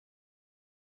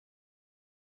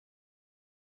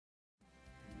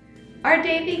Our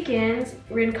day begins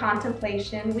in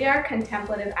contemplation. We are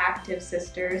contemplative active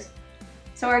sisters.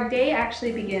 So our day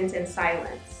actually begins in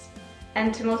silence.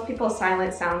 And to most people,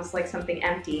 silence sounds like something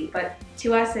empty, but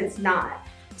to us it's not.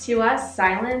 To us,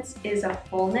 silence is a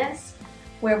fullness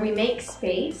where we make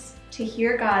space to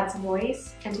hear God's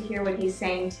voice and to hear what He's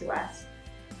saying to us.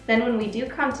 Then when we do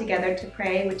come together to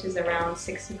pray, which is around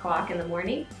 6 o'clock in the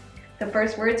morning, the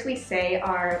first words we say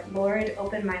are, "Lord,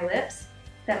 open my lips,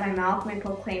 that my mouth may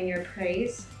proclaim your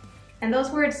praise." And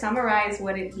those words summarize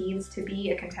what it means to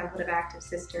be a contemplative active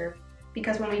sister.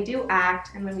 Because when we do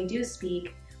act and when we do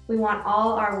speak, we want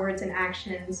all our words and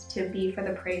actions to be for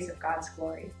the praise of God's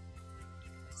glory.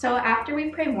 So after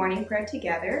we pray morning prayer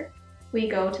together, we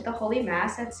go to the Holy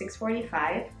Mass at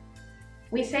 6:45.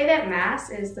 We say that Mass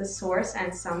is the source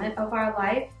and summit of our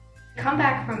life. Come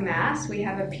back from Mass, we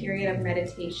have a period of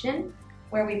meditation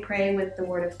where we pray with the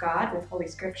Word of God, with Holy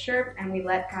Scripture, and we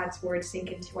let God's Word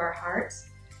sink into our hearts.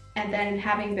 And then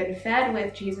having been fed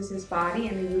with Jesus' body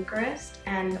in the Eucharist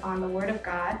and on the Word of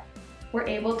God, we're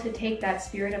able to take that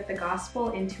spirit of the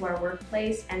gospel into our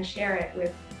workplace and share it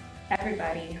with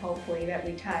everybody, hopefully, that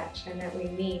we touch and that we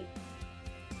meet.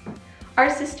 Our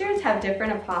sisters have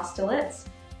different apostolates.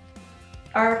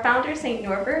 Our founder, St.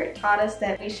 Norbert, taught us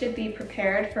that we should be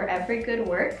prepared for every good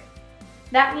work.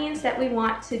 That means that we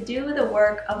want to do the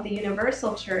work of the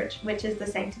universal church, which is the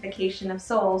sanctification of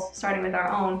souls, starting with our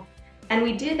own. And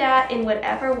we do that in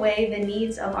whatever way the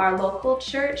needs of our local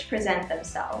church present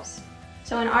themselves.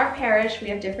 So in our parish, we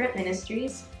have different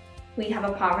ministries. We have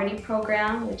a poverty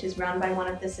program, which is run by one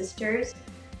of the sisters,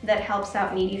 that helps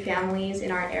out needy families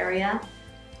in our area.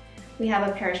 We have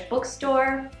a parish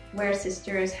bookstore where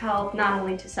sisters help not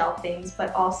only to sell things,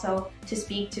 but also to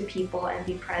speak to people and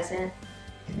be present.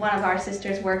 One of our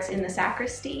sisters works in the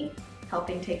sacristy,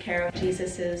 helping take care of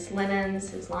Jesus's linens,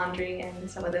 his laundry, and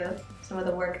some of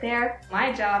the work there.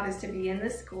 My job is to be in the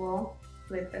school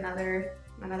with another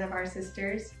of our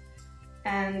sisters.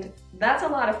 And that's a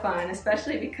lot of fun,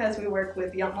 especially because we work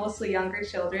with mostly younger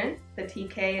children, the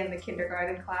TK and the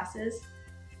kindergarten classes.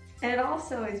 And it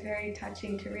also is very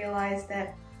touching to realize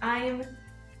that I'm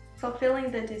fulfilling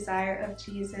the desire of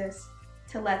Jesus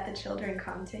to let the children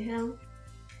come to Him.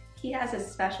 He has a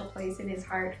special place in His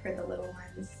heart for the little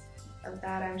ones of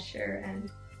that, I'm sure,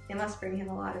 and it must bring Him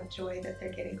a lot of joy that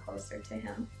they're getting closer to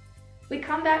Him. We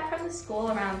come back from the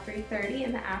school around 3:30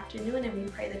 in the afternoon and we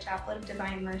pray the Chaplet of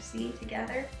Divine Mercy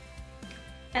together.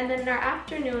 And then in our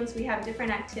afternoons we have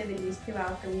different activities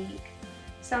throughout the week.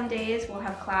 Some days we'll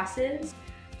have classes,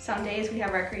 some days we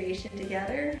have recreation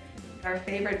together. Our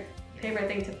favorite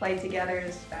thing to play together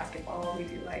is basketball. We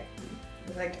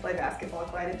like to play basketball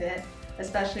quite a bit,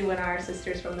 especially when our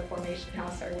sisters from the Formation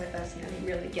House are with us and we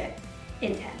really get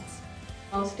intense.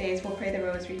 Most days we'll pray the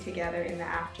Rosary together in the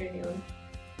afternoon.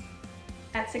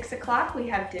 At 6 o'clock we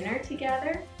have dinner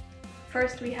together.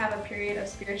 First we have a period of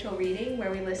spiritual reading where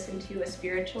we listen to a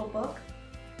spiritual book,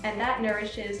 and that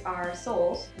nourishes our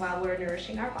souls while we're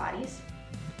nourishing our bodies.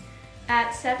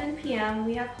 At 7 p.m.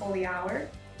 we have Holy Hour.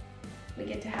 We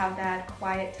get to have that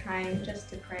quiet time just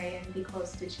to pray and be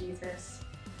close to Jesus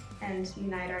and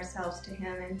unite ourselves to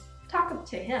Him and talk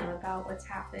to Him about what's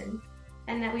happened.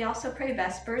 And that we also pray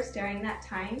Vespers during that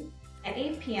time. At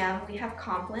 8 p.m. we have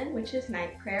Compline, which is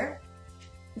night prayer.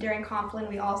 During Compline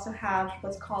we also have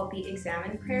what's called the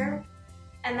Examen prayer,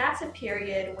 and that's a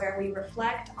period where we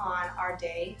reflect on our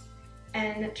day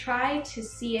and try to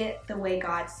see it the way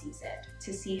God sees it,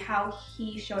 to see how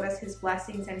He showed us His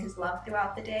blessings and His love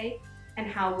throughout the day and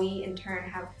how we in turn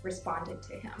have responded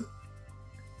to Him.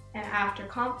 And after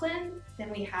Compline, then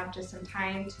we have just some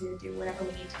time to do whatever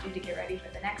we need to do to get ready for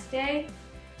the next day,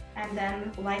 and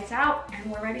then lights out and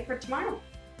we're ready for tomorrow.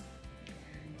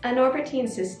 A Norbertine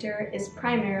sister is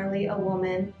primarily a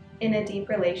woman in a deep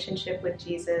relationship with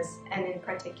Jesus, and in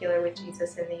particular with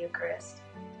Jesus in the Eucharist.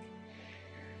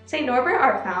 St. Norbert,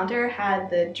 our founder,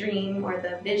 had the dream, or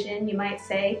the vision, you might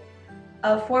say,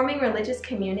 of forming religious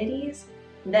communities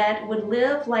that would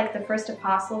live like the first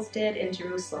apostles did in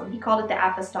Jerusalem. He called it the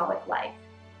apostolic life.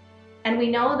 And we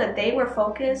know that they were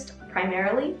focused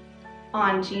primarily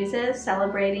on Jesus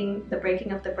celebrating the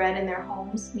breaking of the bread in their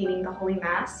homes, meaning the Holy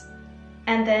Mass,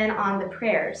 and then on the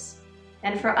prayers.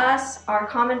 And for us, our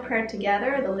common prayer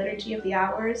together, the Liturgy of the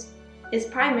Hours, is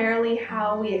primarily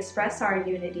how we express our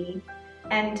unity,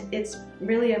 and it's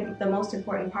really the most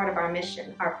important part of our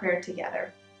mission, our prayer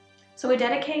together. So we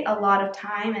dedicate a lot of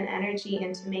time and energy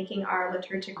into making our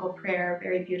liturgical prayer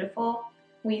very beautiful.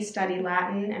 We study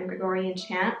Latin and Gregorian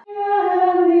chant.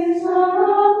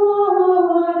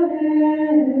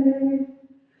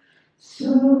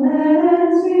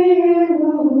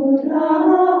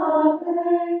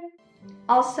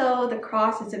 Also, the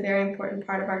cross is a very important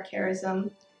part of our charism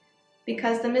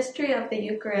because the mystery of the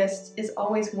Eucharist is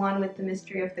always one with the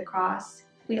mystery of the cross.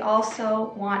 We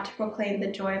also want to proclaim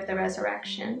the joy of the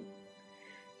resurrection.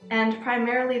 And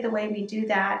primarily the way we do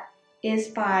that is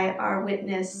by our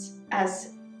witness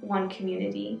as one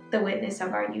community, the witness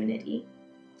of our unity.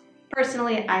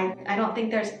 Personally, I don't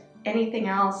think there's anything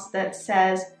else that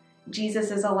says Jesus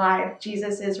is alive,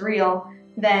 Jesus is real,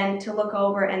 than to look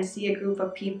over and see a group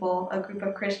of people, a group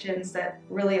of Christians that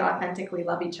really authentically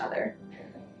love each other.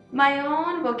 My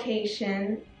own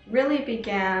vocation really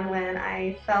began when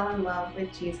I fell in love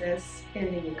with Jesus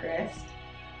in the Eucharist.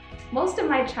 Most of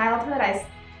my childhood I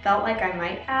felt like I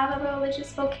might have a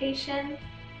religious vocation.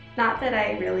 Not that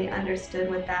I really understood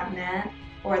what that meant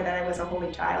or that I was a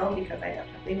holy child, because I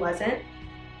definitely wasn't.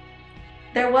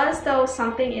 There was, though,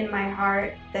 something in my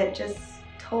heart that just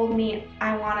told me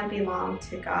I want to belong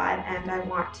to God and I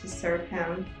want to serve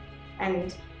Him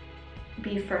and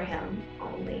be for Him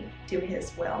only, do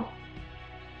His will.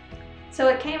 So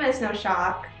it came as no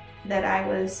shock that I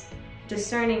was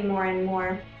discerning more and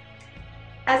more.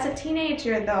 As a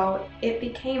teenager, though, it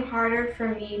became harder for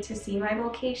me to see my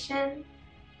vocation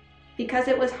because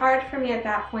it was hard for me at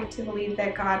that point to believe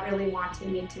that God really wanted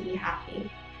me to be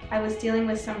happy. I was dealing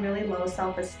with some really low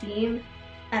self-esteem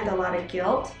and a lot of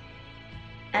guilt.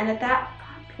 And at that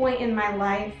point in my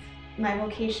life, my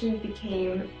vocation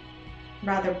became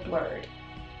rather blurred,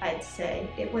 I'd say.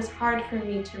 It was hard for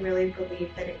me to really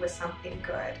believe that it was something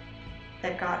good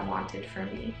that God wanted for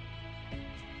me.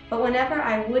 But whenever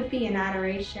I would be in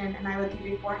adoration and I would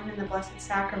be before Him in the Blessed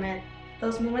Sacrament,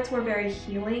 those moments were very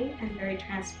healing and very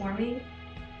transforming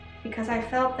because I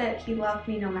felt that He loved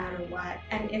me no matter what.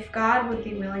 And if God would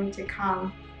be willing to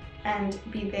come and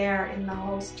be there in the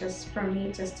host just for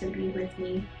me, just to be with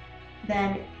me,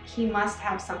 then He must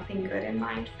have something good in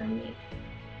mind for me.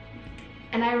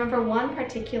 And I remember one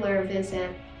particular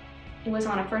visit, it was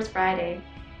on a First Friday,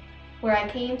 where I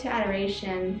came to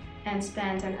adoration and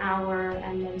spent an hour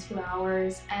and then 2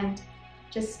 hours and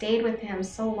just stayed with Him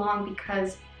so long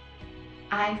because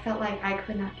I felt like I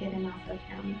could not get enough of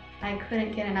Him. I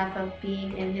couldn't get enough of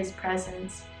being in His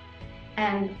presence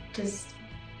and just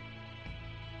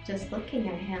looking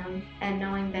at Him and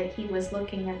knowing that He was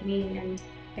looking at me and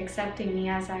accepting me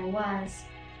as I was.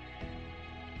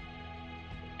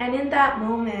 And in that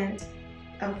moment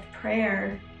of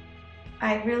prayer,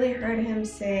 I really heard Him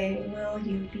say, "Will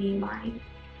you be mine?"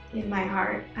 In my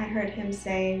heart, I heard Him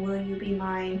say, "Will you be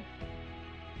mine?"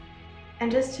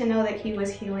 And just to know that He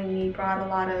was healing me brought a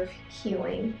lot of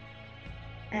healing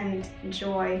and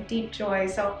joy, deep joy.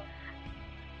 So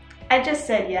I just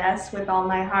said yes with all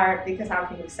my heart, because how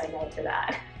can you say no to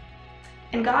that?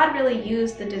 And God really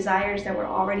used the desires that were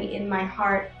already in my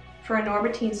heart for a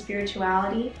Norbertine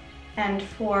spirituality and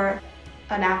for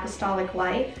an apostolic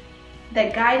life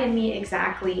that guided me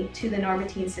exactly to the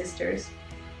Norbertine sisters.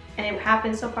 And it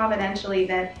happened so providentially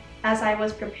that as I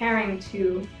was preparing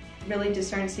to really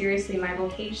discern seriously my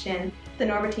vocation, the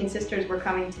Norbertine sisters were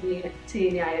coming to the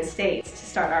United States to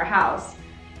start our house.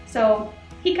 So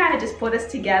He kind of just put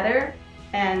us together,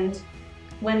 and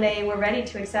when they were ready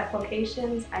to accept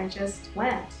vocations, I just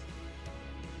went.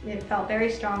 It felt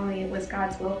very strongly it was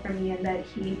God's will for me and that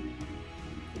He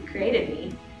created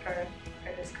me for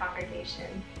this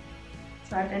congregation.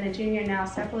 So I've been a junior now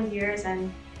several years,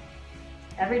 and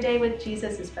every day with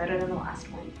Jesus is better than the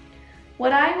last one.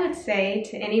 What I would say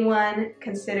to anyone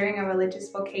considering a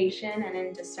religious vocation and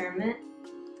in discernment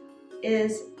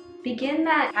is begin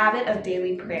that habit of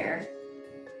daily prayer.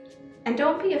 And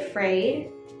don't be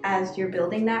afraid, as you're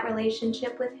building that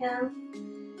relationship with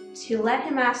Him, to let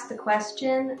Him ask the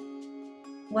question,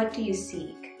 what do you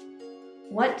seek?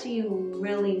 What do you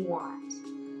really want?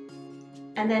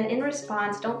 And then in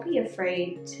response, don't be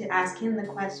afraid to ask Him the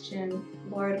question,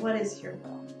 Lord, what is your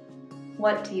will?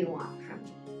 What do you want from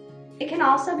me? It can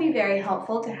also be very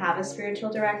helpful to have a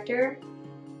spiritual director.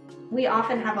 We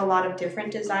often have a lot of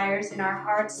different desires in our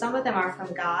hearts. Some of them are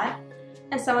from God,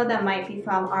 and some of them might be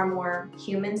from our more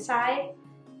human side.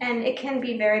 And it can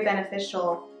be very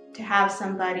beneficial to have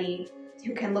somebody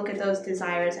who can look at those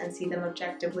desires and see them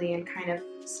objectively and kind of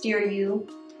steer you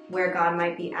where God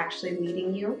might be actually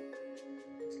leading you.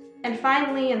 And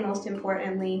finally, and most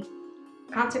importantly,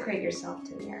 consecrate yourself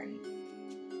to Mary.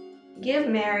 Give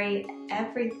Mary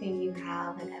everything you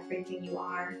have and everything you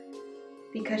are,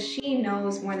 because she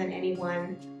knows more than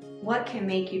anyone what can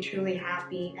make you truly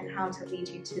happy and how to lead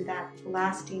you to that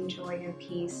lasting joy and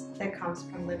peace that comes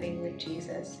from living with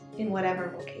Jesus in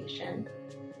whatever vocation.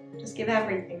 Just give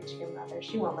everything to your mother.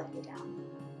 She won't let you down.